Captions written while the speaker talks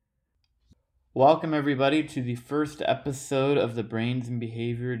Welcome, everybody, to the first episode of the Brains and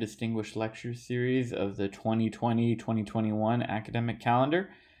Behavior Distinguished Lecture Series of the 2020-2021 academic calendar.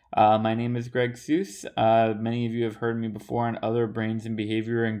 My name is Greg Seuss. Many of you have heard me before on other Brains and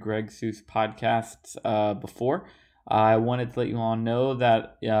Behavior and Greg Seuss podcasts before. I wanted to let you all know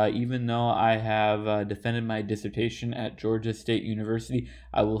that even though I have defended my dissertation at Georgia State University,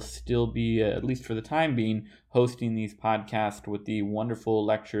 I will still be, at least for the time being, hosting these podcasts with the wonderful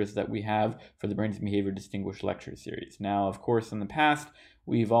lectures that we have for the Brains and Behavior Distinguished Lecture Series. Now, of course, in the past,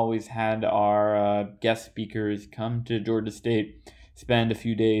 we've always had our guest speakers come to Georgia State, spend a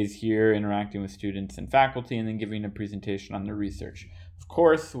few days here interacting with students and faculty, and then giving a presentation on their research. Of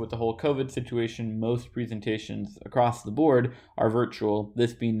course, with the whole COVID situation, most presentations across the board are virtual,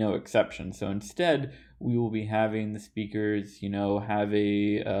 this being no exception. So instead, we will be having the speakers, have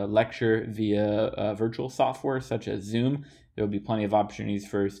a lecture via virtual software such as Zoom. There will be plenty of opportunities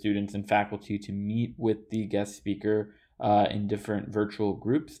for students and faculty to meet with the guest speaker in different virtual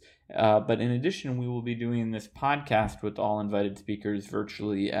groups. But in addition, we will be doing this podcast with all invited speakers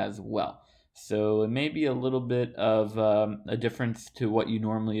virtually as well. So it may be a little bit of a difference to what you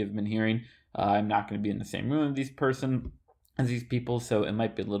normally have been hearing. I'm not going to be in the same room as these people, so it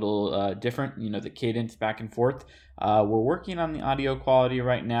might be a little different, the cadence back and forth. We're working on the audio quality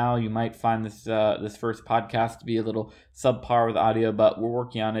right now. You might find this first podcast to be a little subpar with audio, but we're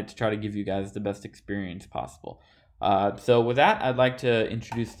working on it to try to give you guys the best experience possible. So with that, I'd like to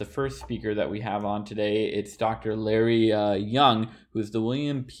introduce the first speaker that we have on today. It's Dr. Larry Young, who is the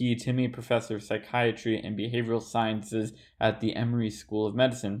William P. Timme Professor of Psychiatry and Behavioral Sciences at the Emory School of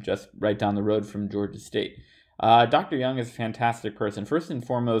Medicine, just right down the road from Georgia State. Dr. Young is a fantastic person. First and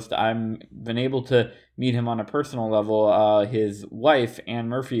foremost, I've been able to meet him on a personal level. His wife, Ann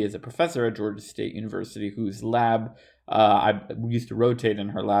Murphy, is a professor at Georgia State University whose lab I used to rotate in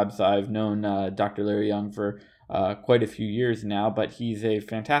her lab, so I've known Dr. Larry Young for quite a few years now, but he's a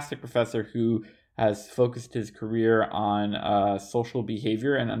fantastic professor who has focused his career on social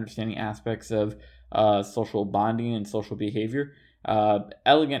behavior and understanding aspects of social bonding and social behavior.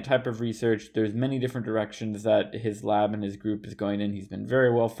 Elegant type of research. There's many different directions that his lab and his group is going in. He's been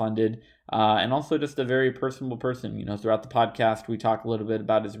very well funded and also just a very personable person. Throughout the podcast, we talk a little bit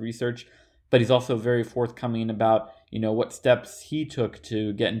about his research, but he's also very forthcoming about what steps he took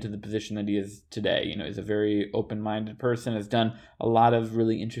to get into the position that he is today. He's a very open-minded person, has done a lot of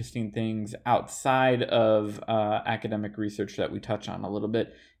really interesting things outside of academic research that we touch on a little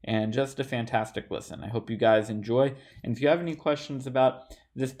bit, and just a fantastic listen. I hope you guys enjoy. And if you have any questions about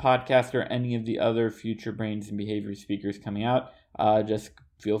this podcast or any of the other future Brains and Behavior speakers coming out, just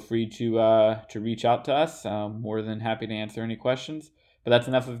feel free to reach out to us. More than happy to answer any questions. But that's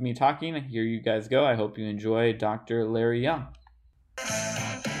enough of me talking. Here you guys go. I hope you enjoy Dr. Larry Young.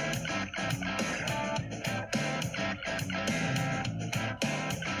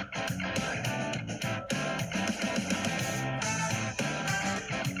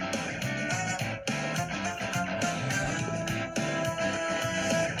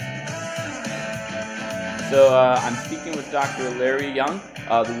 So I'm speaking with Dr. Larry Young,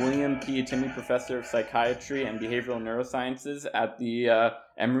 the William P. Timme Professor of Psychiatry and Behavioral Neurosciences at the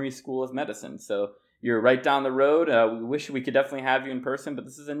Emory School of Medicine. So you're right down the road. We wish we could definitely have you in person, but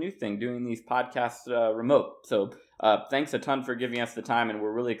this is a new thing, doing these podcasts remote. So thanks a ton for giving us the time, and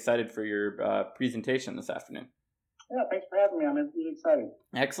we're really excited for your presentation this afternoon. Yeah, thanks for having me. I'm really excited.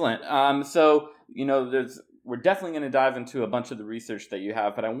 Excellent. We're definitely going to dive into a bunch of the research that you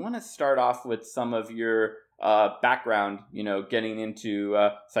have, but I want to start off with some of your background, getting into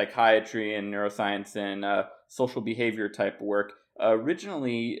psychiatry and neuroscience and social behavior type work.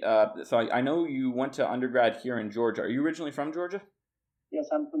 Originally, so I know you went to undergrad here in Georgia. Are you originally from Georgia? Yes,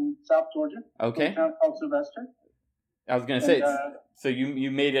 I'm from South Georgia. Okay. From a town called Sylvester. I was going to say, so you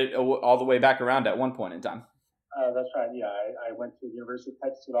made it all the way back around at one point in time. That's right, yeah. I went to the University of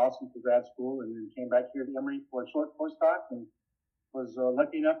Texas at Austin for grad school and then came back here to Emory for a short postdoc and was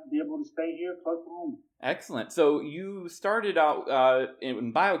lucky enough to be able to stay here close to home. Excellent. So you started out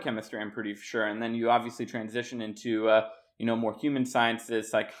in biochemistry, I'm pretty sure, and then you obviously transitioned into more human sciences,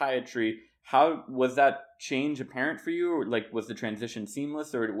 psychiatry. How was that change apparent for you? Or was the transition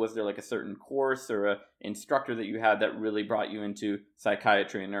seamless, or was there a certain course or a instructor that you had that really brought you into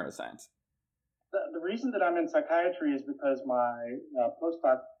psychiatry and neuroscience? The reason that I'm in psychiatry is because my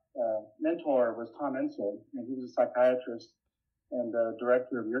postdoc mentor was Tom Ensel, and he was a psychiatrist and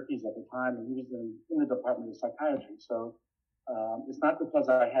director of Yerkes at the time, and he was in the Department of Psychiatry. So it's not because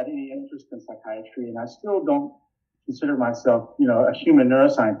I had any interest in psychiatry, and I still don't consider myself, a human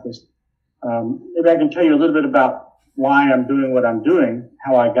neuroscientist. Maybe I can tell you a little bit about why I'm doing what I'm doing,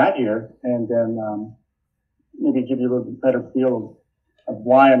 how I got here, and then maybe give you a little bit better feel of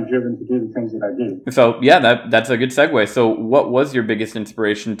why I'm driven to do the things that I do. So yeah, that's a good segue. So what was your biggest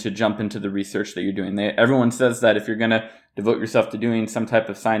inspiration to jump into the research that you're doing? Everyone says that if you're going to devote yourself to doing some type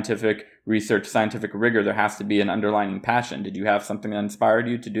of scientific research, scientific rigor, there has to be an underlying passion. Did you have something that inspired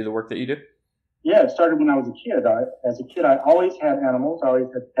you to do the work that you do? Yeah, it started when I was a kid. As a kid, I always had animals. I always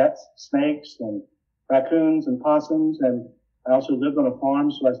had pets, snakes and raccoons and possums, and I also lived on a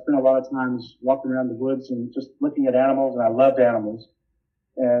farm, so I spent a lot of times walking around the woods and just looking at animals, and I loved animals.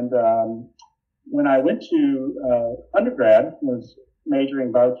 And when I went to undergrad, I was majoring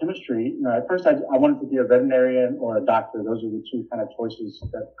in biochemistry. At first, I wanted to be a veterinarian or a doctor. Those are the two kind of choices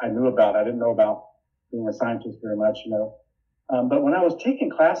that I knew about. I didn't know about being a scientist very much, But when I was taking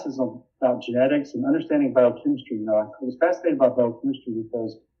classes about genetics and understanding biochemistry, I was fascinated by biochemistry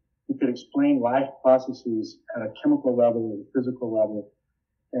because you could explain life processes at a chemical level, at a physical level,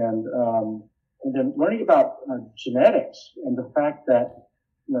 and then learning about genetics and the fact that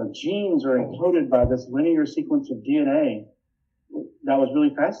genes are encoded by this linear sequence of DNA. That was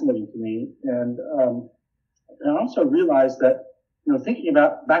really fascinating to me, and I also realized that thinking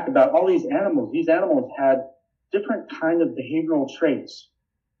back about all these animals had different kind of behavioral traits.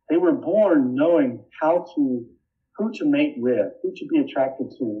 They were born knowing who to mate with, who to be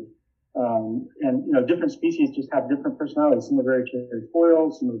attracted to. And different species just have different personalities. Some are very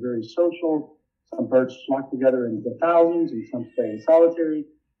territorial, some are very social, some birds flock together in the thousands, and some stay solitary.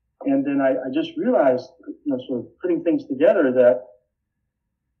 And then I just realized, sort of putting things together, that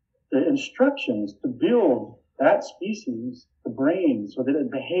the instructions to build that species, the brain, so that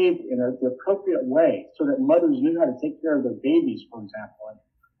it behaved in the appropriate way, so that mothers knew how to take care of their babies, for example, and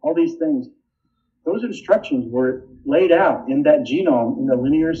all these things, those instructions were laid out in that genome in the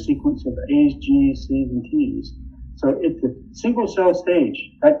linear sequence of A's, G's, C's, and T's. So at the single cell stage,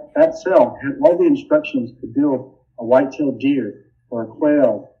 that cell had all the instructions to build a white-tailed deer or a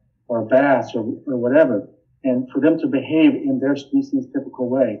quail or a bass or whatever, and for them to behave in their species typical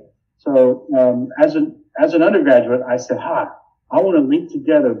way. So as an undergraduate, I said, I want to link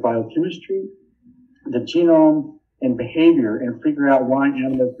together biochemistry, the genome, and behavior, and figure out why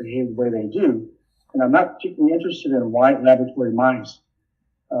animals behave the way they do. And I'm not particularly interested in white laboratory mice.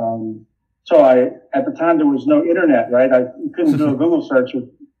 So at the time, there was no internet, right? You couldn't do a Google search of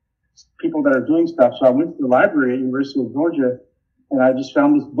people that are doing stuff. So I went to the library at University of Georgia, and I just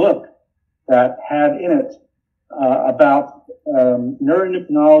found this book that had in it about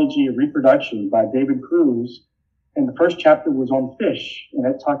neuroendocrinology of reproduction by David Cruz. And the first chapter was on fish, and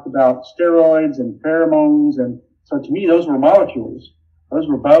it talked about steroids and pheromones. And so to me, those were molecules. Those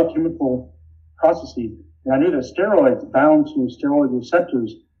were biochemical processes. And I knew that steroids bound to steroid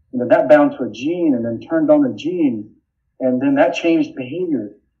receptors, and that bound to a gene and then turned on a gene, and then that changed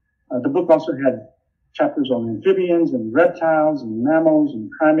behavior. The book also had chapters on amphibians and reptiles and mammals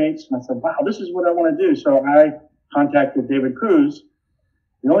and primates. And I said, wow, this is what I want to do. So I contacted David Cruz,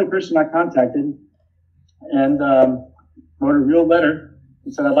 the only person I contacted, and wrote a real letter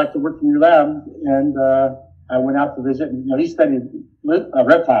and said, I'd like to work in your lab. And I went out to visit. And, he studied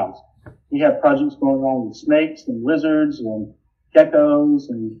reptiles. He had projects going on with snakes and lizards and geckos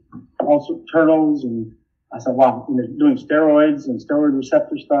and also turtles. And I said, wow, they're doing steroids and steroid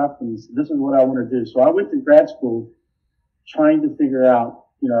receptor stuff. And this is what I want to do. So I went to grad school trying to figure out,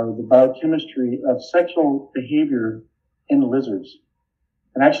 the biochemistry of sexual behavior in lizards,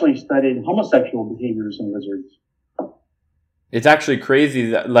 and actually studied homosexual behaviors in lizards. It's actually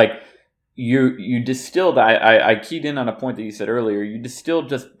crazy that, you distilled, I keyed in on a point that you said earlier, you distilled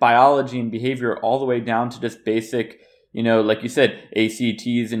just biology and behavior all the way down to just basic, like you said, A, C,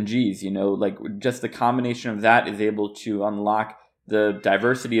 T's, and G's, just the combination of that is able to unlock the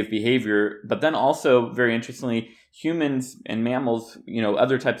diversity of behavior. But then also, very interestingly, humans and mammals,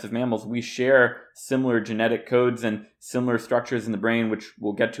 other types of mammals, we share similar genetic codes and similar structures in the brain, which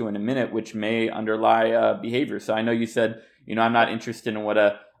we'll get to in a minute, which may underlie behavior. So I know you said, I'm not interested in what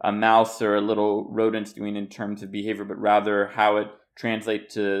a mouse or a little rodent's doing in terms of behavior, but rather how it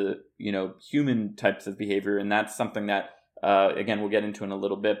translates to, human types of behavior. And that's something that, again, we'll get into in a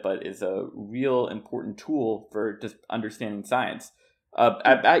little bit, but is a real important tool for just understanding science.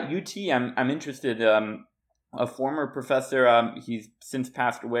 At UT, I'm interested. A former professor, he's since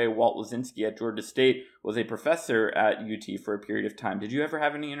passed away, Walt Lozinski at Georgia State, was a professor at UT for a period of time. Did you ever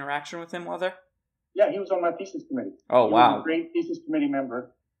have any interaction with him while there? Yeah, he was on my thesis committee. Oh, wow. He was a great thesis committee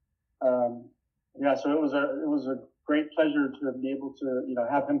member. So it was a great pleasure to be able to,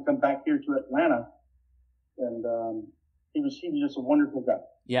 have him come back here to Atlanta. And he was just a wonderful guy.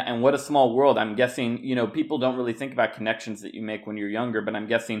 Yeah, and what a small world. I'm guessing, people don't really think about connections that you make when you're younger, but I'm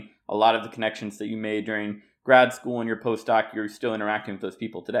guessing a lot of the connections that you made during grad school and your postdoc, you're still interacting with those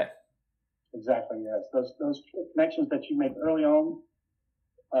people today. Exactly, yes. Those connections that you make early on,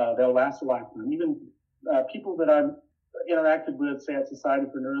 they'll last a lifetime. Even people that I've interacted with, say at Society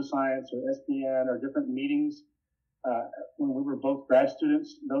for Neuroscience or SPN or different meetings, when we were both grad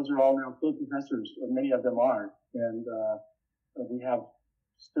students, those are all now full professors, or many of them are. And we have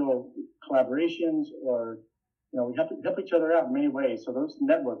still collaborations, or we help each other out in many ways. So those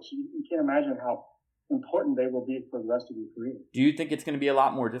networks, you can't imagine how important they will be for the rest of your career. Do you think it's going to be a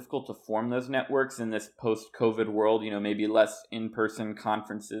lot more difficult to form those networks in this post-COVID world? Maybe less in-person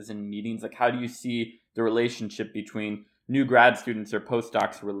conferences and meetings. Like, how do you see the relationship between new grad students or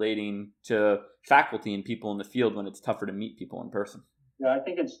postdocs relating to faculty and people in the field when it's tougher to meet people in person? Yeah, I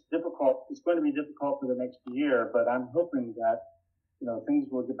think it's difficult. It's going to be difficult for the next year, but I'm hoping that things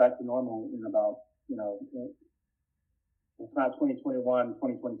will get back to normal in about if not 2021,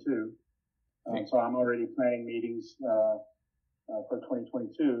 2022. So I'm already planning meetings for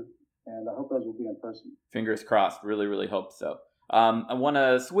 2022, and I hope those will be in person. Fingers crossed. Really, really hope so. I want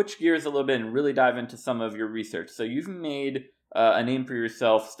to switch gears a little bit and really dive into some of your research. So you've made a name for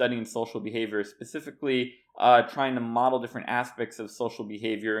yourself studying social behavior, specifically trying to model different aspects of social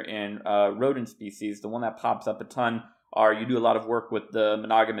behavior in rodent species. The one that pops up a ton are you do a lot of work with the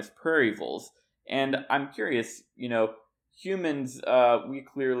monogamous prairie voles. And I'm curious, humans, we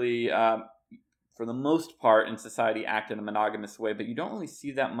clearly, for the most part in society, act in a monogamous way, but you don't really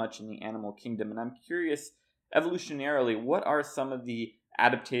see that much in the animal kingdom. And I'm curious, evolutionarily, what are some of the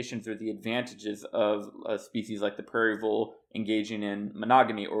adaptations or the advantages of a species like the prairie vole engaging in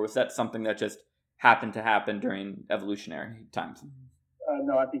monogamy, or was that something that just happened to happen during evolutionary times?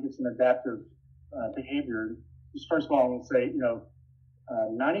 No, I think it's an adaptive behavior. Just first of all, I will say,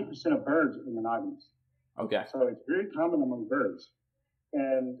 90% of birds are monogamous. Okay. So it's very common among birds.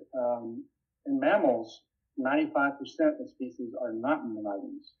 And in mammals, 95% of species are not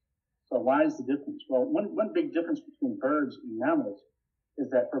monogamous. So why is the difference? Well, one big difference between birds and mammals is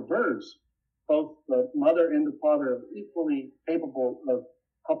that for birds, both the mother and the father are equally capable of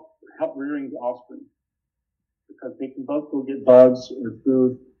help rearing the offspring, because they can both go get bugs or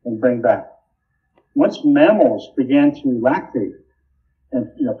food and bring back. Once mammals began to lactate and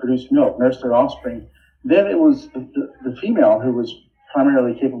produce milk, nurse their offspring, then it was the female who was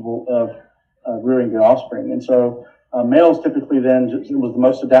primarily capable of rearing their offspring. And so males typically then, it was the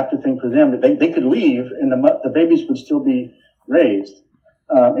most adaptive thing for them. They could leave and the babies would still be raised,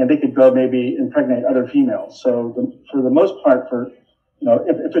 and they could go maybe impregnate other females. So for the most part,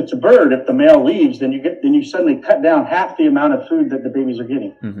 if it's a bird, if the male leaves, then you suddenly cut down half the amount of food that the babies are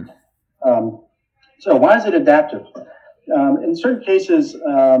getting. Mm-hmm. So why is it adaptive? In certain cases,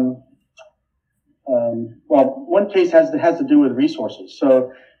 one case has to do with resources.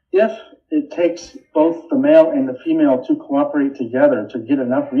 So if it takes both the male and the female to cooperate together to get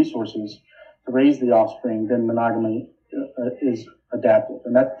enough resources to raise the offspring, then monogamy is adaptive.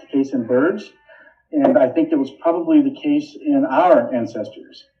 And that's the case in birds. And I think it was probably the case in our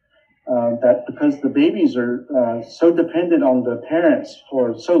ancestors, that because the babies are so dependent on the parents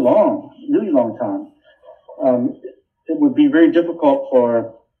for so long, really long time, it would be very difficult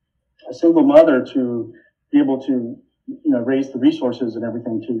for a single mother to be able to raise the resources and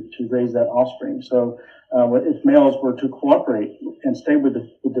everything to raise that offspring. So if males were to cooperate and stay with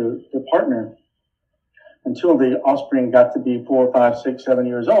the partner until the offspring got to be 4, 5, 6, 7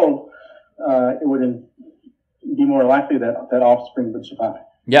 years old, it would be more likely that offspring would survive.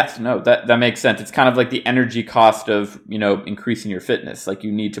 Yes, no, that makes sense. It's kind of like the energy cost of, increasing your fitness. Like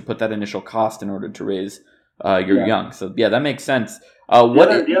you need to put that initial cost in order to raise your young. So yeah, that makes sense.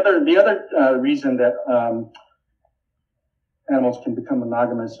 The other reason that animals can become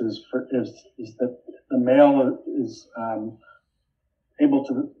monogamous is that the male is able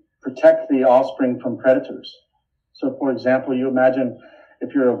to protect the offspring from predators. So, for example, you imagine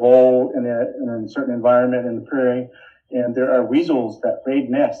if you're a vole in a certain environment in the prairie, and there are weasels that raid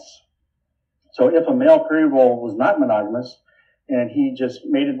nests. So, if a male prairie vole was not monogamous, and he just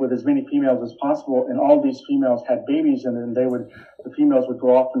mated with as many females as possible, and all these females had babies, and then the females would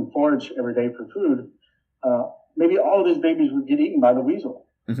go off and forage every day for food. Maybe all of these babies would get eaten by the weasel.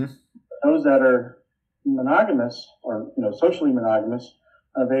 Mm-hmm. Those that are monogamous or socially monogamous,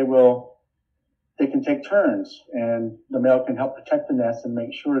 they can take turns, and the male can help protect the nest and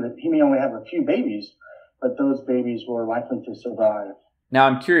make sure that he may only have a few babies, but those babies were likely to survive. Now,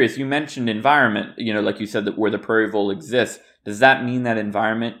 I'm curious, you mentioned environment, like you said, that where the prairie vole exists. Does that mean that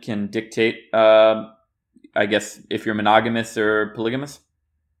environment can dictate, I guess, if you're monogamous or polygamous?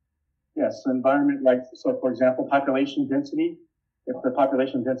 Yes, so environment, so for example, population density. If the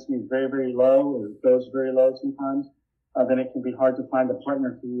population density is very, very low or goes very low sometimes, then it can be hard to find a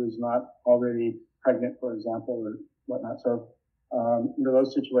partner who is not already pregnant, for example, or whatnot. So, under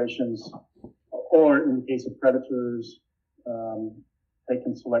those situations, or in the case of predators, they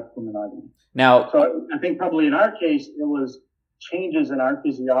can select for monogamy. Now, so I think probably in our case, it was changes in our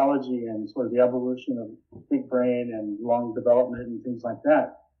physiology and sort of the evolution of big brain and lung development and things like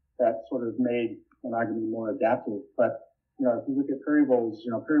that sort of made monogamy more adaptive. But, if you look at prairie voles,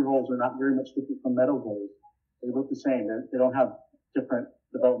 prairie voles are not very much different from meadow voles. They look the same. They don't have different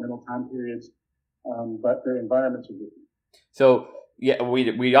developmental time periods, but their environments are different. So, yeah,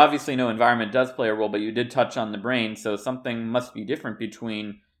 we obviously know environment does play a role, but you did touch on the brain, so something must be different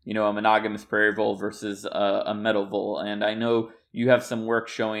between, a monogamous prairie vole versus a meadow vole. And I know you have some work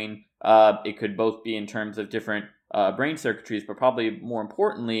showing it could both be in terms of different brain circuitries, but probably more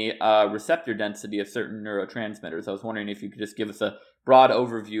importantly, receptor density of certain neurotransmitters. I was wondering if you could just give us a broad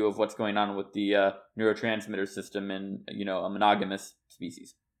overview of what's going on with the neurotransmitter system in, a monogamous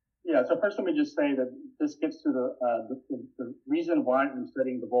species. Yeah, so first let me just say that this gets to the reason why I'm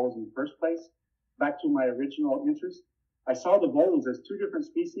studying the voles in the first place. Back to my original interest, I saw the voles as two different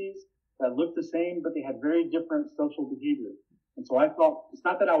species that looked the same, but they had very different social behavior. And so I thought, it's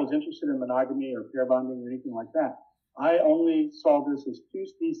not that I was interested in monogamy or pair bonding or anything like that. I only saw this as two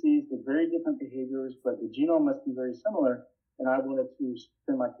species with very different behaviors, but the genome must be very similar. And I wanted to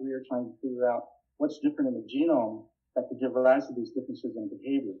spend my career trying to figure out what's different in the genome that could give rise to these differences in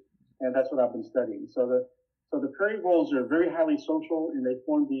behavior. And that's what I've been studying. So the prairie voles are very highly social, and they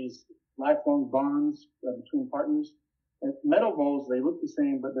form these lifelong bonds between partners. And meadow voles, they look the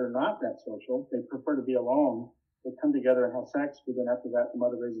same, but they're not that social. They prefer to be alone. They come together and have sex, but then after that, the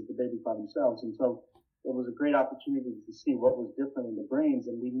mother raises the baby by themselves. And so it was a great opportunity to see what was different in the brains.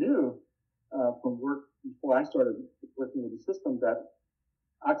 And we knew from work before I started working with the system that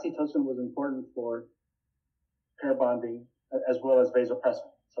oxytocin was important for pair bonding as well as vasopressin.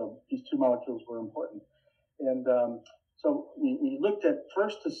 So these two molecules were important. And so we looked at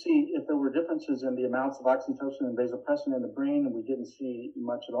first to see if there were differences in the amounts of oxytocin and vasopressin in the brain, and we didn't see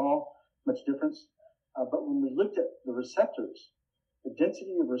much at all, much difference. But when we looked at the receptors, the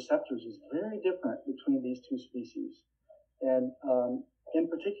density of receptors is very different between these two species. And in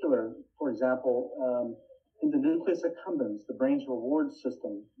particular, for example, in the nucleus accumbens, the brain's reward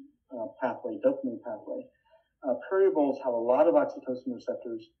system pathway, dopamine pathway, prairie voles have a lot of oxytocin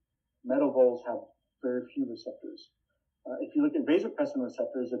receptors. Meadow voles have very few receptors. If you look at vasopressin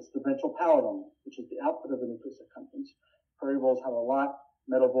receptors, it's the ventral pallidum, which is the output of the nucleus accumbens. Prairie voles have a lot.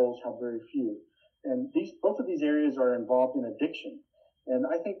 Meadow voles have very few. And both of these areas are involved in addiction. And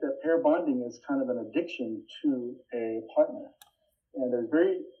I think that pair bonding is kind of an addiction to a partner. And there's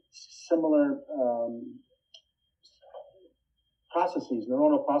very similar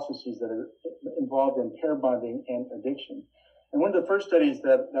neuronal processes that are involved in pair bonding and addiction. And one of the first studies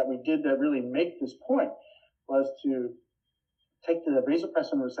that we did that really make this point was to take the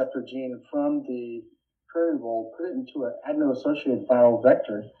vasopressin receptor gene from the prairie vole, put it into an adeno-associated viral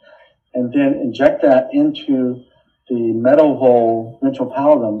vector, and then inject that into the meadow vole ventral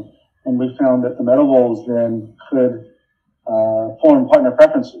pallidum. And we found that the meadow voles then could form partner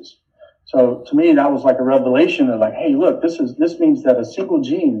preferences. So to me, that was like a revelation of like, hey, look, this means that a single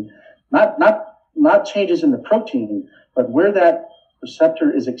gene, not changes in the protein, but where that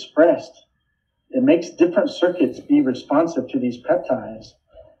receptor is expressed, it makes different circuits be responsive to these peptides,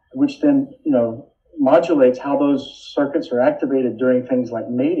 which then, modulates how those circuits are activated during things like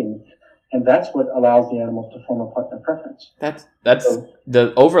mating. And that's what allows the animals to form a partner preference. That's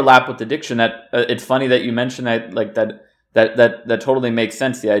the overlap with addiction. That it's funny that you mentioned that, like that totally makes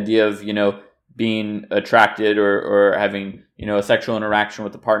sense. The idea of, being attracted or having, a sexual interaction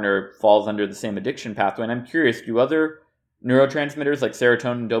with a partner falls under the same addiction pathway. And I'm curious, do other neurotransmitters like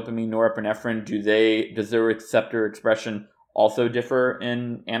serotonin, dopamine, norepinephrine, does their receptor expression also differ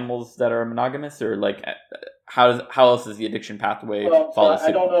in animals that are monogamous, or like how else does the addiction pathway follow suit?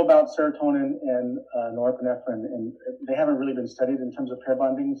 I don't know about serotonin and norepinephrine, and they haven't really been studied in terms of pair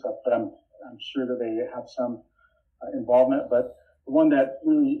bonding. But I'm sure that they have some involvement. But the one that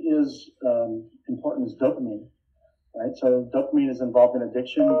really is important is dopamine, right? So dopamine is involved in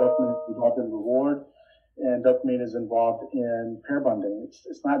addiction. Dopamine is involved in reward. And dopamine is involved in pair bonding.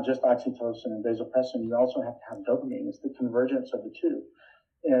 It's not just oxytocin and vasopressin. You also have to have dopamine. It's the convergence of the two.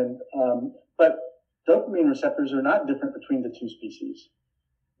 And but dopamine receptors are not different between the two species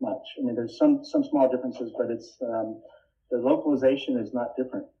much. I mean, there's some small differences, but it's the localization is not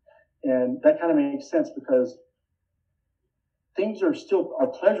different. And that kind of makes sense because things are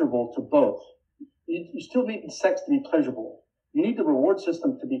pleasurable to both. You still need sex to be pleasurable. You need the reward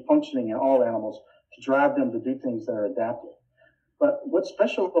system to be functioning in all animals to drive them to do things that are adaptive. But what's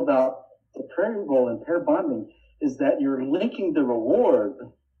special about the prairie vole and pair bonding is that you're linking the reward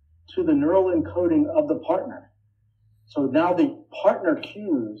to the neural encoding of the partner. So now the partner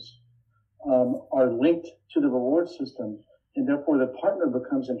cues are linked to the reward system, and therefore the partner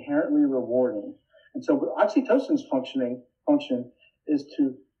becomes inherently rewarding. And so oxytocin's function is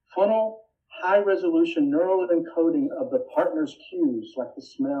to funnel high-resolution neural encoding of the partner's cues, like the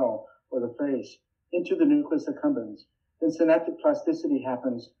smell or the face, into the nucleus accumbens. Then synaptic plasticity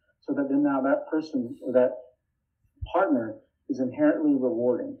happens so that then now that person or that partner is inherently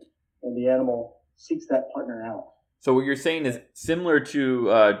rewarding, and the animal seeks that partner out. So what you're saying is similar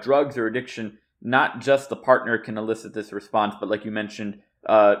to drugs or addiction, not just the partner can elicit this response, but like you mentioned,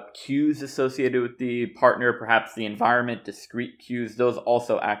 cues associated with the partner, perhaps the environment, discrete cues, those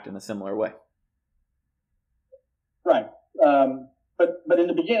also act in a similar way. Right. But in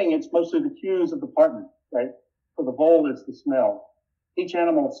the beginning, it's mostly the cues of the partner, right? For the vole, it's the smell. Each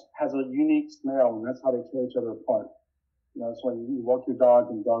animal has a unique smell, and that's how they tear each other apart. That's why you walk your dog,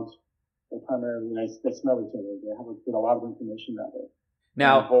 and dogs, they primarily, they smell each other. They get a lot of information that way.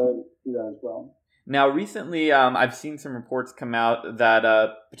 Now, and the vole do that as well. Now, recently, I've seen some reports come out that,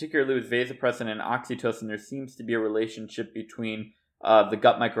 particularly with vasopressin and oxytocin, there seems to be a relationship between the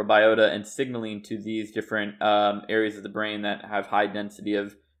gut microbiota and signaling to these different areas of the brain that have high density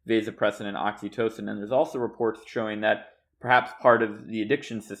of vasopressin and oxytocin. And there's also reports showing that perhaps part of the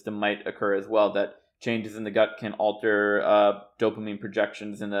addiction system might occur as well, that changes in the gut can alter dopamine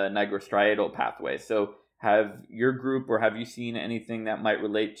projections in the nigrostriatal pathway. So have your group or have you seen anything that might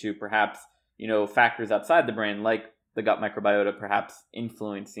relate to perhaps factors outside the brain, like the gut microbiota, perhaps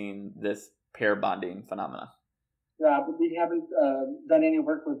influencing this pair bonding phenomena? Yeah, but we haven't done any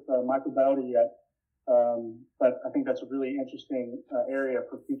work with microbiota yet, but I think that's a really interesting area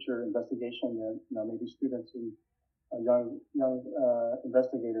for future investigation that maybe students and young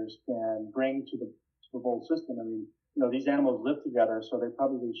investigators can bring to the whole system. I mean, these animals live together, so they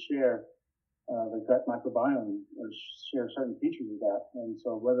probably share the gut microbiome or share certain features of that. And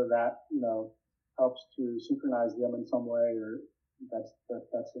so whether that, helps to synchronize them in some way, or that's a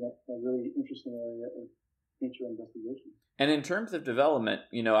really interesting area of future investigation. And in terms of development,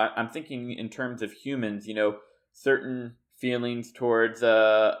 I'm thinking in terms of humans, certain feelings towards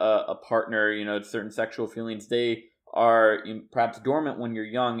a partner, certain sexual feelings, they are perhaps dormant when you're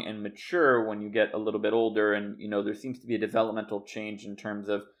young and mature when you get a little bit older. And, there seems to be a developmental change in terms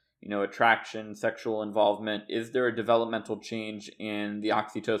of attraction, sexual involvement. Is there a developmental change in the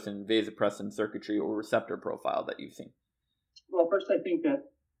oxytocin, vasopressin circuitry or receptor profile that you've seen? Well, first, I think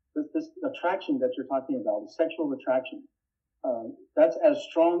that this attraction that you're talking about, the sexual attraction, that's as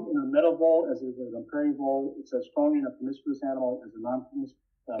strong in a meadowvole as it is in a prairie vole. It's as strong in a promiscuous animal as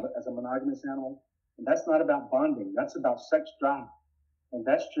as a monogamous animal. And that's not about bonding. That's about sex drive. And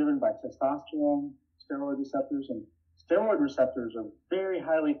that's driven by testosterone, steroid receptors, and steroid receptors are very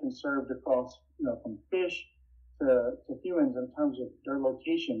highly conserved across, from fish to humans in terms of their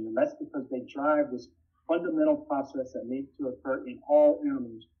location. And that's because they drive this fundamental process that needs to occur in all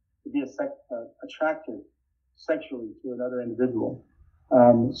animals to be attracted sexually to another individual.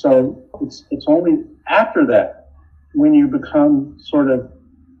 So it's only after that when you become sort of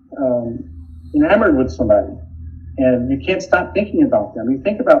enamored with somebody, and you can't stop thinking about them. You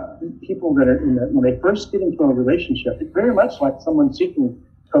think about people that are when they first get into a relationship, it's very much like someone seeking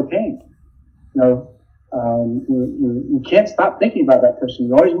cocaine. You can't stop thinking about that person.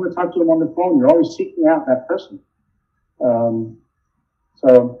 You always want to talk to them on the phone. You're always seeking out that person.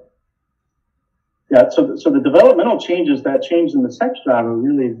 So the developmental changes that change in the sex drive are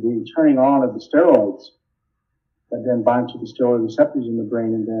really the turning on of the steroids that then bind to the steroid receptors in the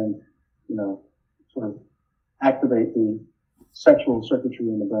brain and then, sort of activate the sexual circuitry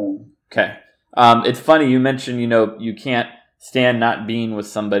in the brain. Okay. It's funny you mentioned, you can't stand not being with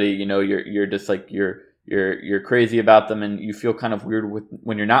somebody, you're just like you're crazy about them and you feel kind of weird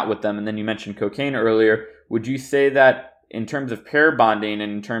when you're not with them. And then you mentioned cocaine earlier. Would you say that in terms of pair bonding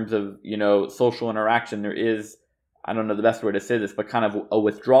and in terms of, social interaction, there is, I don't know the best way to say this, but kind of a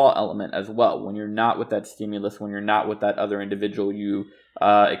withdrawal element as well. When you're not with that stimulus, when you're not with that other individual, you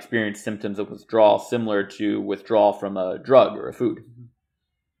experience symptoms of withdrawal similar to withdrawal from a drug or a food.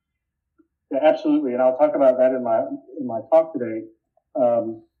 Yeah, absolutely. And I'll talk about that in my talk today.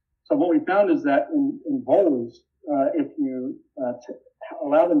 So what we found is that in voles, if you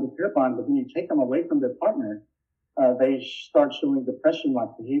allow them to pair bond, but then you take them away from their partner, they start showing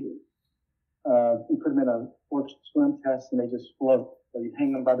depression-like behavior. you put them in a forced swim test and they just float. So you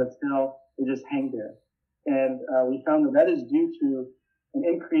hang them by the tail, they just hang there. And we found that is due to an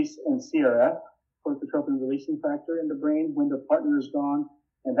increase in CRF, corticotropin releasing factor, in the brain when the partner is gone.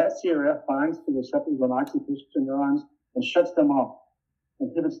 And that CRF binds to receptors on oxytocin neurons and shuts them off,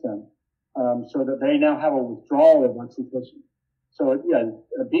 inhibits them, so that they now have a withdrawal of oxytocin. So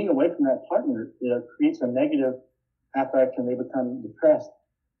being away from that partner creates a negative affect and they become depressed.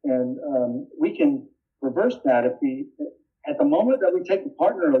 And we can reverse that if at the moment that we take the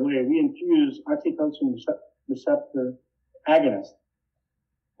partner away, we infuse oxytocin receptor agonist,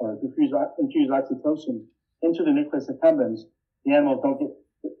 or infuse oxytocin into the nucleus accumbens. The animals don't get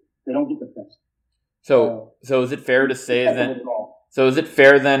depressed. So is it fair to say that? So is it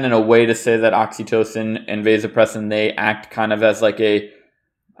fair then, in a way, to say that oxytocin and vasopressin, they act kind of as like a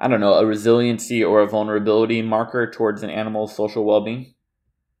resiliency or a vulnerability marker towards an animal's social well-being?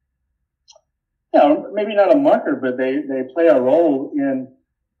 Yeah, maybe not a marker, but they play a role in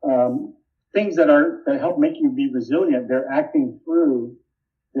things that help make you be resilient. They're acting through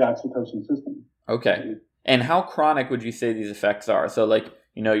the oxytocin system. Okay. And how chronic would you say these effects are? So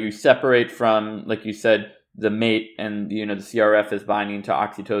you separate from, like you said, the mate and, the CRF is binding to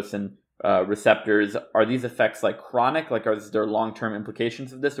oxytocin receptors. Are these effects chronic? Are there long-term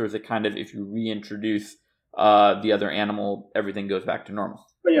implications of this? Or is it kind of, if you reintroduce the other animal, everything goes back to normal?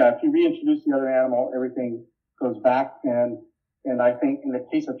 But yeah, if you reintroduce the other animal, everything goes back. And I think in the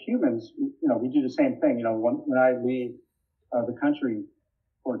case of humans, we do the same thing. When I leave the country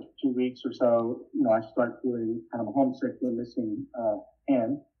for 2 weeks or so, I start feeling kind of homesick and missing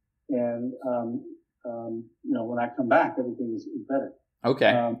hand. And, when I come back, everything is better.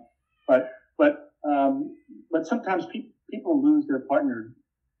 Okay. But sometimes people lose their partner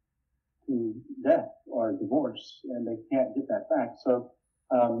to death or divorce, and they can't get that back. So,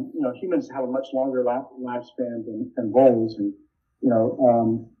 humans have a much longer lifespan than voles, and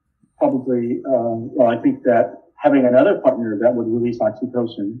probably. I think that having another partner that would release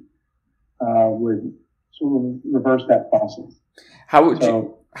oxytocin would sort of reverse that process.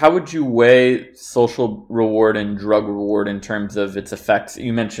 How would you weigh social reward and drug reward in terms of its effects?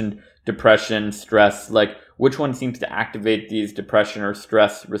 You mentioned depression, stress. Which one seems to activate these depression or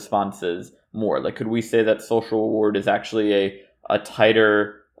stress responses more? Could we say that social reward is actually a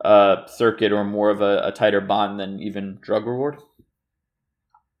tighter circuit or more of a tighter bond than even drug reward?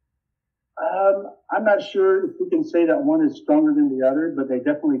 I'm not sure if we can say that one is stronger than the other, but they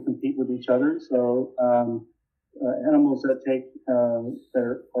definitely compete with each other. So animals that take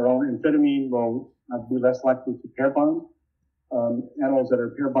their own amphetamine will be less likely to pair bond. Animals that are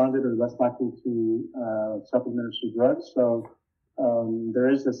pair bonded are less likely to self-administer drugs. So there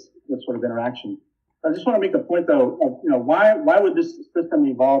is this sort of interaction. I just want to make the point, though, of why would this system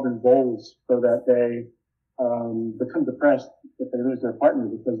evolve in voles so that they become depressed if they lose their partner,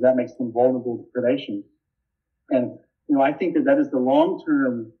 because that makes them vulnerable to predation. And I think that is the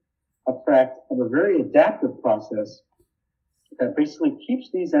long-term effect of a very adaptive process that basically keeps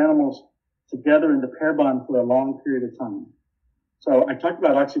these animals together in the pair bond for a long period of time. So I talked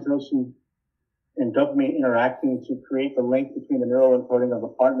about oxytocin and dopamine interacting to create the link between the neural encoding of the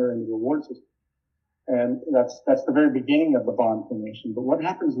partner and the reward system. And that's the very beginning of the bond formation. But what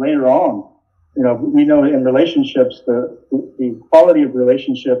happens later on, we know in relationships, the quality of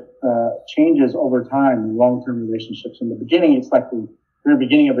relationship changes over time in long-term relationships. In the beginning, it's like the very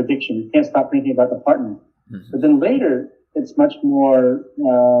beginning of addiction. You can't stop thinking about the partner. Mm-hmm. But then later, it's much more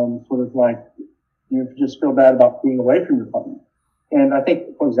sort of like you just feel bad about being away from your partner. And I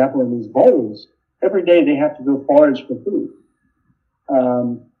think, for example, in these voles, every day they have to go forage for food.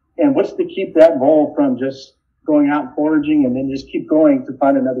 And what's to keep that vole from just going out foraging and then just keep going to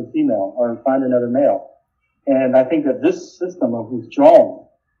find another female or find another male? And I think that this system of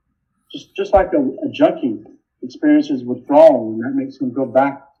withdrawal, just like a junkie experiences withdrawal, and that makes him go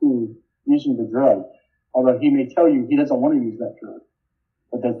back to using the drug. Although he may tell you he doesn't want to use that drug,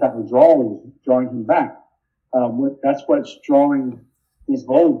 but that withdrawal is drawing him back. That's what's drawing these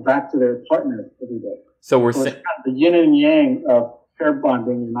voles back to their partner every day. So it's kind of the yin and yang of pair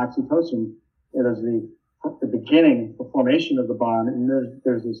bonding and oxytocin. It is the beginning, the formation of the bond, and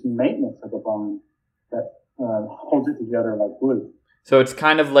there's this maintenance of the bond that holds it together like glue. So it's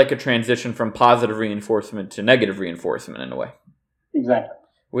kind of like a transition from positive reinforcement to negative reinforcement in a way. Exactly.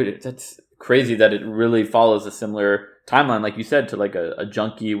 Wait, that's crazy that it really follows a similar timeline, like you said, to like a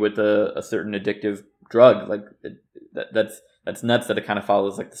junkie with a certain addictive drug. That's nuts that it kind of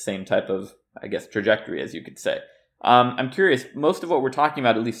follows like the same type of, I guess, trajectory, as you could say. I'm curious, most of what we're talking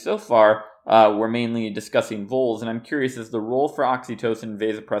about, at least so far, we're mainly discussing voles, and I'm curious, is the role for oxytocin and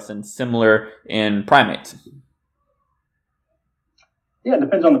vasopressin similar in primates? Yeah, it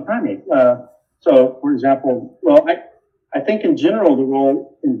depends on the primate. So, for example, I think in general the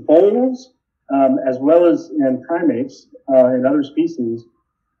role in voles, as well as in primates and other species,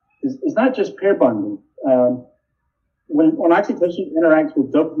 is not just pair bonding. When oxytocin interacts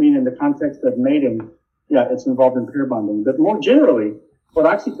with dopamine in the context of mating, yeah, it's involved in pair bonding. But more generally, what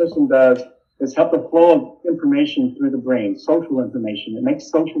oxytocin does is help the flow of information through the brain, social information. It makes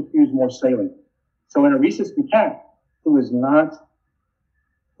social cues more salient. So in a rhesus macaque who is not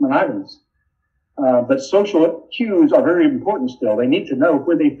monogamous, but social cues are very important still. They need to know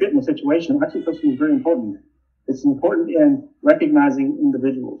where they fit in a situation. Oxytocin is very important. It's important in recognizing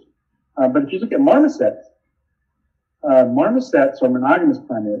individuals. But if you look at marmosets are monogamous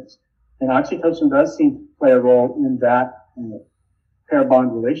primates, and oxytocin does seem to play a role in that pair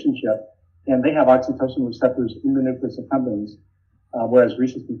bond relationship, and they have oxytocin receptors in the nucleus accumbens, whereas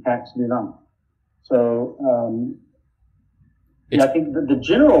rhesus macaques do not. So, I think the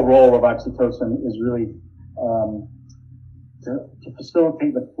general role of oxytocin is really to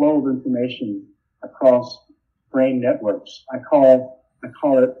facilitate the flow of information across brain networks. I call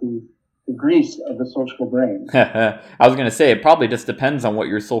it the grease of the social brain. I was going to say, it probably just depends on what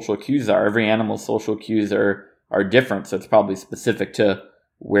your social cues are. Every animal's social cues are different, so it's probably specific to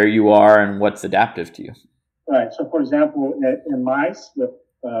where you are and what's adaptive to you. Right. So, for example, in mice that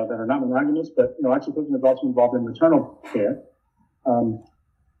are not monogamous, but oxytocin is also involved in maternal care.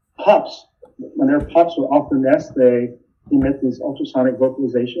 Pups, when their pups are off the nest, they emit these ultrasonic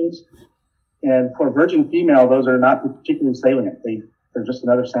vocalizations. And for a virgin female, those are not particularly salient. They're just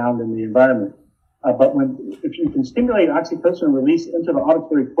another sound in the environment. But if you can stimulate oxytocin release into the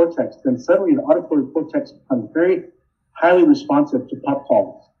auditory cortex, then suddenly the auditory cortex becomes very highly responsive to pup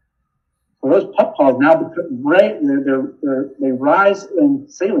calls. So those pup calls now they rise in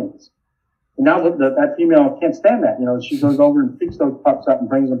salience. And now that female can't stand that. She goes over and picks those pups up and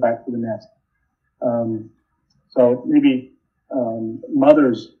brings them back to the nest. So maybe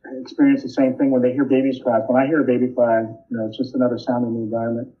mothers experience the same thing when they hear babies cry. When I hear a baby cry, it's just another sound in the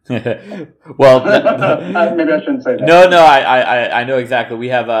environment. Well, maybe I shouldn't say that. No, I know exactly. We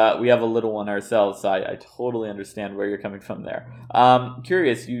have a little one ourselves, so I totally understand where you're coming from there.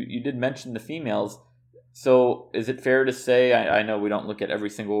 Curious, you did mention the females. So is it fair to say, I know we don't look at every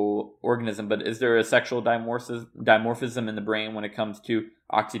single organism, but is there a sexual dimorphism in the brain when it comes to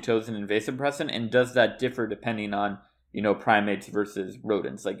oxytocin and vasopressin? And does that differ depending on, primates versus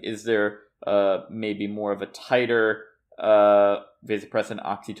rodents? Like, is there maybe more of a tighter vasopressin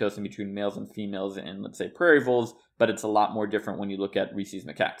oxytocin between males and females in, let's say, prairie voles, but it's a lot more different when you look at rhesus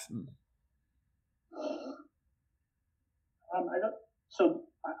macaques?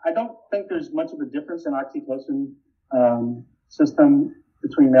 I don't think there's much of a difference in oxytocin system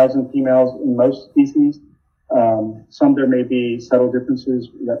between males and females in most species. Some there may be subtle differences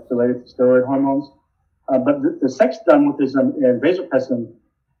related to steroid hormones. But the sex dimorphism in vasopressin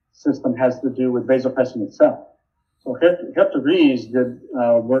system has to do with vasopressin itself. So Herta Ries did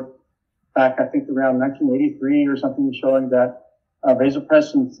work back, I think, around 1983 or something, showing that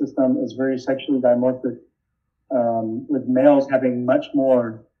vasopressin system is very sexually dimorphic, with males having much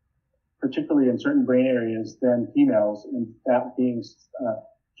more, particularly in certain brain areas, than females, and that being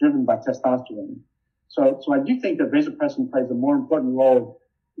driven by testosterone. So I do think that vasopressin plays a more important role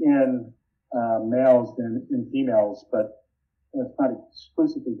in males than in females, but it's not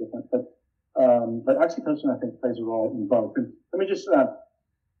exclusively different. But oxytocin, I think, plays a role in both. And let me just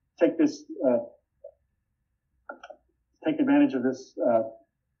take advantage of this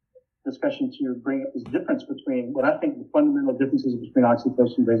discussion to bring up this difference between what I think the fundamental differences between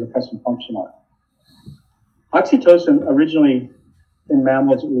oxytocin and vasopressin function are. Oxytocin originally, in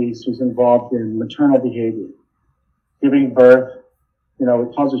mammals at least, was involved in maternal behavior, giving birth.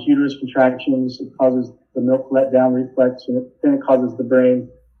 It causes uterus contractions, it causes the milk letdown reflex, and then it causes the brain,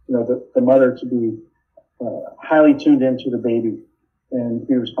 the mother to be highly tuned into the baby and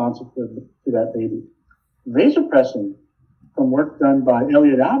be responsive to that baby. Vasopressin, from work done by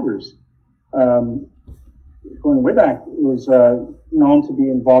Elliot Albers, going way back, was known to be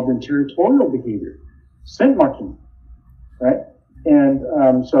involved in territorial behavior, scent marking, right?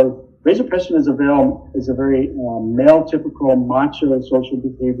 And so vasopressin is a very male-typical macho social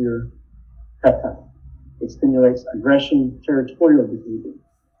behavior peptide. It stimulates aggression, territorial behavior.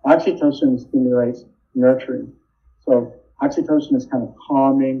 Oxytocin stimulates nurturing. So oxytocin is kind of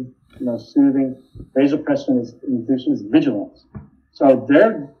calming, soothing. Vasopressin induces vigilance. So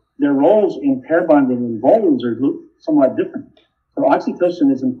their roles in pair bonding and voles are somewhat different. So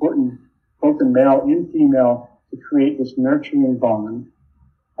oxytocin is important both in male and female to create this nurturing bond,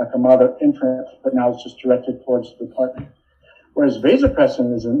 like a mother-infant, but now it's just directed towards the partner. Whereas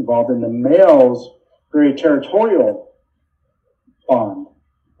vasopressin is involved in the male's very territorial bond.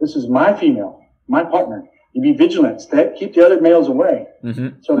 This is my female, my partner. You be vigilant, keep the other males away.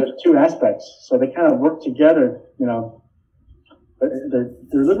 Mm-hmm. So there's two aspects. So they kind of work together, but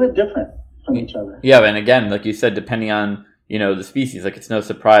they're a little bit different from each other. Yeah, and again, like you said, depending on, the species, like it's no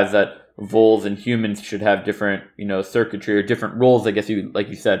surprise that voles and humans should have different, circuitry or different roles, I guess like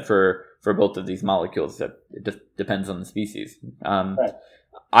you said, for both of these molecules. That it just depends on the species. Right.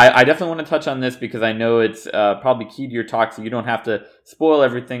 I definitely want to touch on this because I know it's probably key to your talk, so you don't have to spoil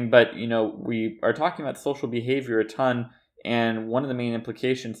everything. But, we are talking about social behavior a ton, and one of the main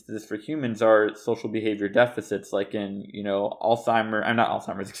implications to this for humans are social behavior deficits, like in,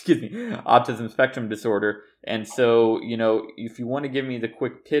 autism spectrum disorder. And so, if you want to give me the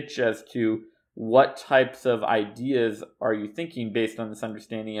quick pitch as to what types of ideas are you thinking based on this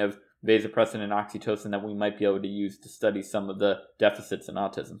understanding of vasopressin and oxytocin that we might be able to use to study some of the deficits in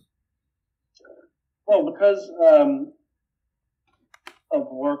autism? Well, because of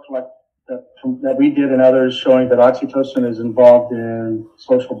work like that we did and others showing that oxytocin is involved in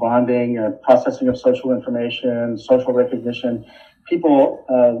social bonding or processing of social information, social recognition, people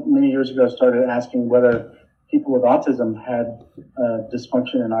many years ago started asking whether people with autism had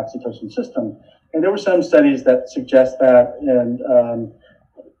dysfunction in oxytocin system. And there were some studies that suggest that,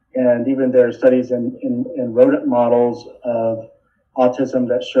 and even there are studies in rodent models of autism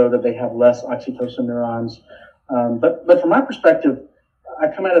that show that they have less oxytocin neurons. But from my perspective, I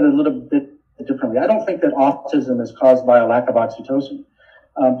come at it a little bit differently. I don't think that autism is caused by a lack of oxytocin.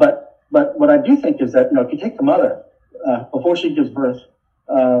 But what I do think is that, if you take the mother, before she gives birth,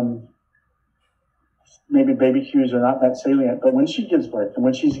 maybe baby cues are not that salient, but when she gives birth and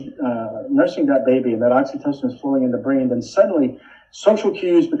when she's nursing that baby and that oxytocin is flowing in the brain, then suddenly social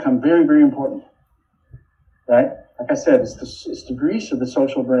cues become very, very important, right? Like I said, it's the grease of the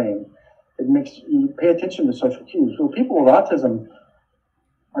social brain. It makes you pay attention to social cues. Well, people with autism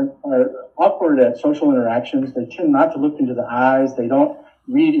are awkward at social interactions. They tend not to look into the eyes. They don't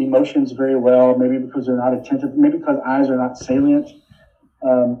read emotions very well, maybe because they're not attentive, maybe because eyes are not salient.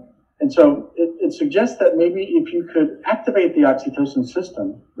 And so it suggests that maybe if you could activate the oxytocin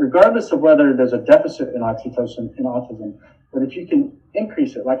system, regardless of whether there's a deficit in oxytocin in autism, but if you can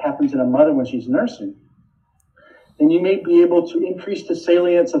increase it, like happens in a mother when she's nursing, then you may be able to increase the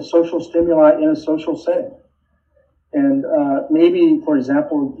salience of social stimuli in a social setting. And maybe, for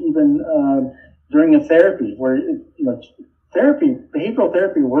example, even during a therapy where, behavioral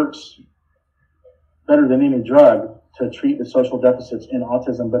therapy works better than any drug to treat the social deficits in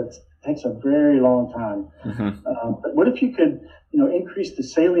autism, but it takes a very long time. Mm-hmm. But what if you could, increase the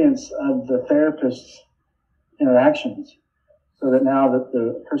salience of the therapist's interactions so that now that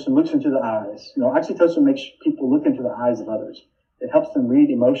the person looks into the eyes, oxytocin makes people look into the eyes of others. It helps them read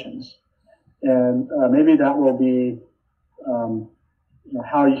emotions. And maybe that will be,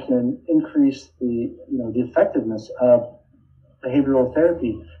 how you can increase the effectiveness of behavioral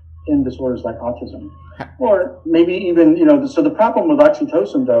therapy in disorders like autism. Or maybe even, so the problem with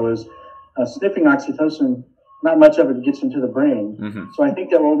oxytocin, though, is sniffing oxytocin, not much of it gets into the brain. Mm-hmm. So I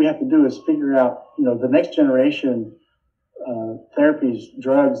think that what we have to do is figure out, the next generation therapies,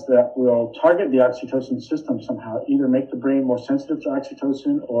 drugs that will target the oxytocin system somehow, either make the brain more sensitive to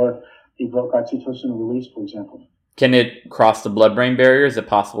oxytocin or evoke oxytocin release, for example. Can it cross the blood-brain barrier? Is it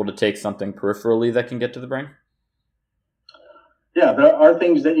possible to take something peripherally that can get to the brain? Yeah, there are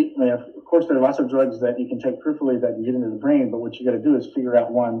things that of course, there are lots of drugs that you can take peripherally that can get into the brain, but what you got to do is figure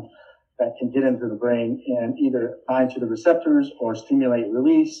out one that can get into the brain and either bind to the receptors or stimulate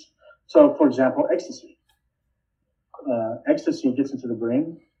release. So, for example, ecstasy. Ecstasy gets into the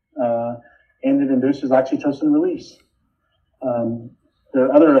brain and it induces oxytocin release. There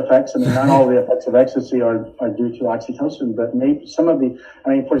are other effects. Not all the effects of ecstasy are due to oxytocin, but maybe some of the,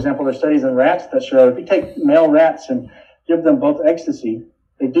 for example, there are studies in rats that show if you take male rats and give them both ecstasy,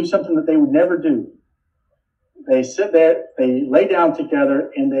 they do something that they would never do. They sit there, they lay down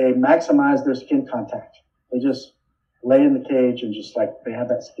together, and they maximize their skin contact. They just lay in the cage and just they have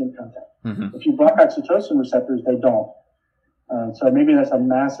that skin contact. Mm-hmm. If you block oxytocin receptors, they don't. So maybe that's a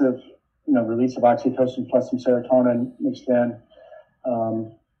massive, release of oxytocin plus some serotonin mixed in.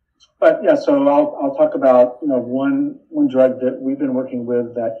 But yeah, so I'll talk about, one drug that we've been working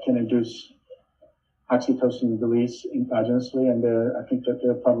with that can induce oxytocin release endogenously, and I think that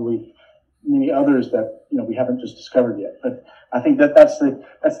there are probably many others that we haven't just discovered yet. But I think that's the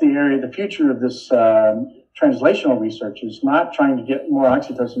area. The future of this translational research is not trying to get more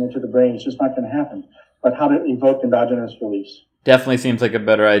oxytocin into the brain. It's just not going to happen. But how to evoke endogenous release. Definitely seems like a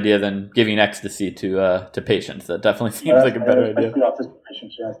better idea than giving ecstasy to patients. That definitely seems like a better idea. Autistic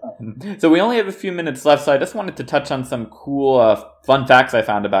patients, yeah. So we only have a few minutes left, so I just wanted to touch on some cool, fun facts I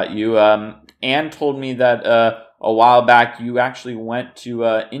found about you. Anne told me that a while back you actually went to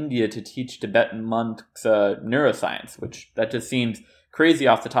India to teach Tibetan monks neuroscience, which that just seems crazy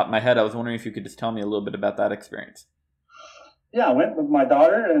off the top of my head. I was wondering if you could just tell me a little bit about that experience. Yeah, I went with my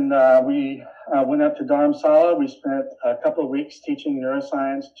daughter, and we went up to Dharamsala. We spent a couple of weeks teaching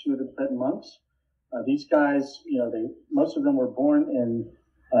neuroscience to the Tibetan monks. These guys, most of them were born in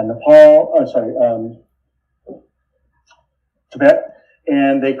Tibet,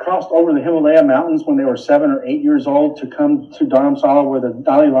 and they crossed over the Himalaya mountains when they were 7 or 8 years old to come to Dharamsala, where the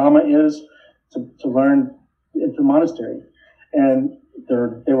Dalai Lama is, to learn at the monastery. And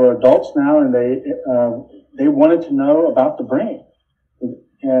they were adults now, and they wanted to know about the brain.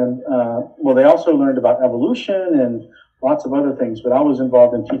 And, they also learned about evolution and lots of other things, but I was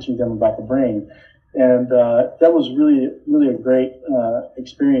involved in teaching them about the brain. And that was really, really a great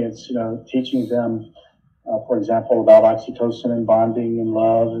experience, teaching them, for example, about oxytocin and bonding and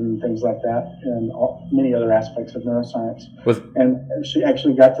love and things like that, and many other aspects of neuroscience. And she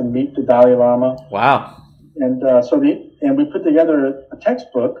actually got to meet the Dalai Lama. Wow. And and we put together a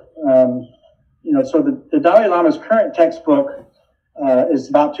textbook. So the Dalai Lama's current textbook is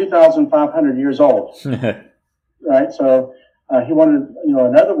about 2,500 years old, right? So he wanted,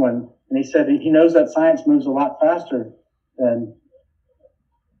 another one, and he said he knows that science moves a lot faster than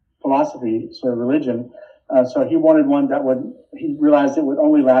philosophy, so religion. So he wanted one he realized it would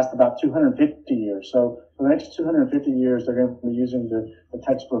only last about 250 years. So for the next 250 years, they're going to be using the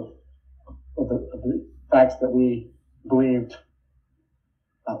textbook of the facts that we believed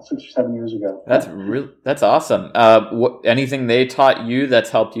about 6 or 7 years ago. That's awesome. Anything they taught you that's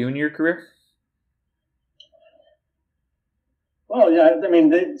helped you in your career? Well, yeah. I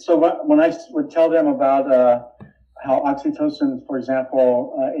mean, when I would tell them about how oxytocin, for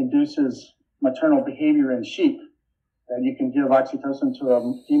example, induces maternal behavior in sheep, that you can give oxytocin to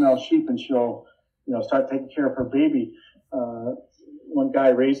a female sheep and she'll, start taking care of her baby. One guy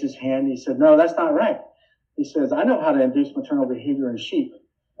raised his hand. He said, "No, that's not right." He says, "I know how to induce maternal behavior in sheep,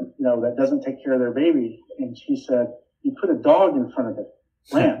 that doesn't take care of their baby." And he said, "You put a dog in front of it,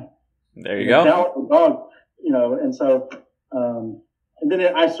 lamb." There you go. Now the dog, and so, and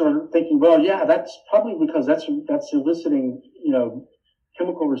then I started thinking, well, yeah, that's probably because that's eliciting,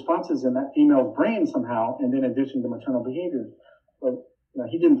 chemical responses in that female's brain somehow, and then inducing the maternal behavior. But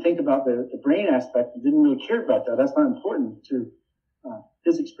he didn't think about the brain aspect. He didn't really care about that. That's not important to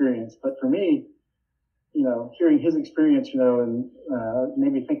his experience. But for me, hearing his experience, and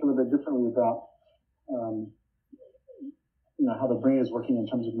made me think a little bit differently about, how the brain is working in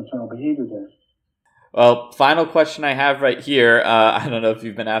terms of maternal behavior there. Well, final question I have right here. I don't know if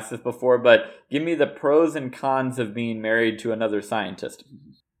you've been asked this before, but give me the pros and cons of being married to another scientist.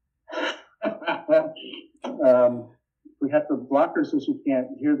 We have to block her so she can't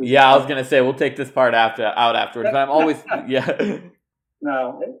hear this. Yeah, I was going to say, we'll take this part out afterwards, but I'm always, yeah.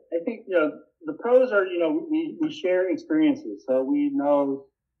 No, I think, the pros are, we share experiences. So we know,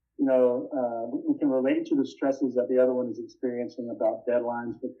 we can relate to the stresses that the other one is experiencing about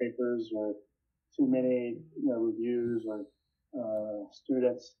deadlines for papers or too many, reviews or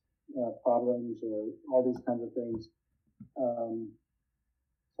students' problems or all these kinds of things.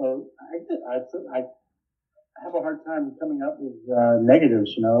 So I have a hard time coming up with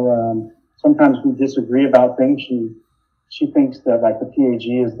negatives. Sometimes we disagree about things. She thinks that like the PAG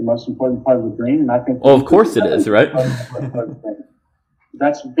is the most important part of the brain, and I think. Well, of course it is, right?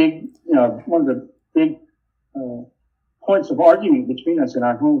 That's big. One of the big points of argument between us in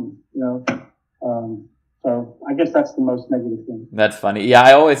our home. So I guess that's the most negative thing. That's funny. Yeah,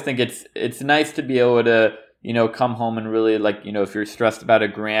 I always think it's nice to be able to, come home and really, like, if you're stressed about a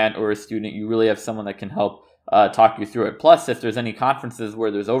grant or a student, you really have someone that can help talk you through it. Plus, if there's any conferences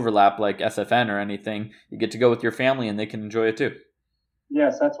where there's overlap, like SFN or anything, you get to go with your family and they can enjoy it too.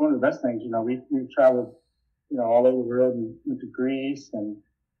 Yes, that's one of the best things. We've traveled, all over the world and went to Greece and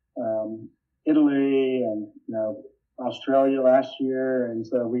Italy and, Australia last year, and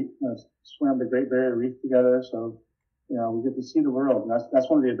so we swam the Great Barrier Reef together. So, we get to see the world. And that's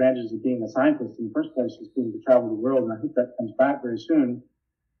one of the advantages of being a scientist in the first place, is being to travel the world. And I hope that comes back very soon.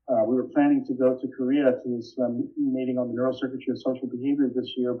 We were planning to go to Korea to this meeting on the neurocircuitry of social behavior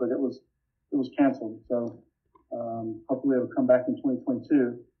this year, but it was canceled. So hopefully it'll come back in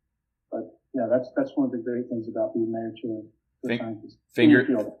 2022. But yeah, that's one of the great things about being married to a scientist.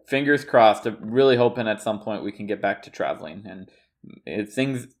 Fingers crossed. I'm really hoping at some point we can get back to traveling. And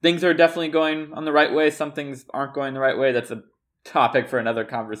things are definitely going on the right way. Some things aren't going the right way. That's a topic for another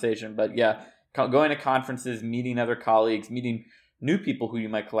conversation. But yeah, going to conferences, meeting other colleagues, meeting new people who you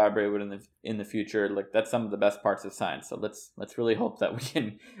might collaborate with in the future, like that's some of the best parts of science. So let's really hope that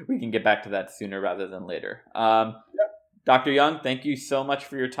we can get back to that sooner rather than later. Dr. Young, thank you so much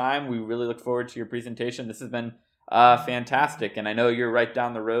for your time. We really look forward to your presentation. This has been fantastic, and I know you're right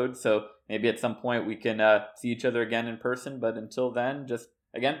down the road, so maybe at some point we can see each other again in person. But until then, just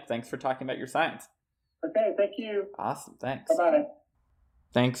again, thanks for talking about your science. Okay, thank you. Awesome, thanks. Bye-bye.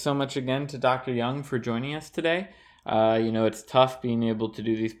 Thanks so much again to Dr. Young for joining us today. It's tough being able to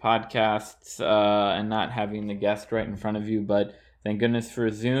do these podcasts and not having the guest right in front of you, but thank goodness for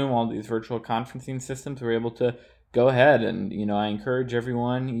Zoom, all these virtual conferencing systems, we're able to go ahead. And, I encourage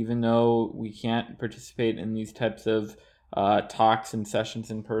everyone, even though we can't participate in these types of talks and sessions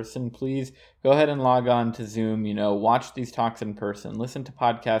in person, please go ahead and log on to Zoom, watch these talks in person, listen to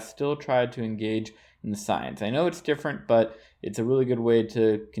podcasts, still try to engage in the science. I know it's different, but it's a really good way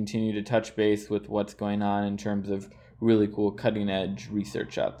to continue to touch base with what's going on in terms of really cool cutting edge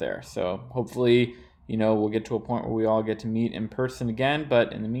research out there. So hopefully, we'll get to a point where we all get to meet in person again.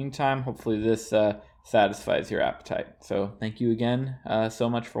 But in the meantime, hopefully this satisfies your appetite. So thank you again so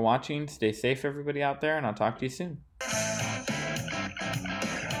much for watching. Stay safe, everybody out there, and I'll talk to you soon.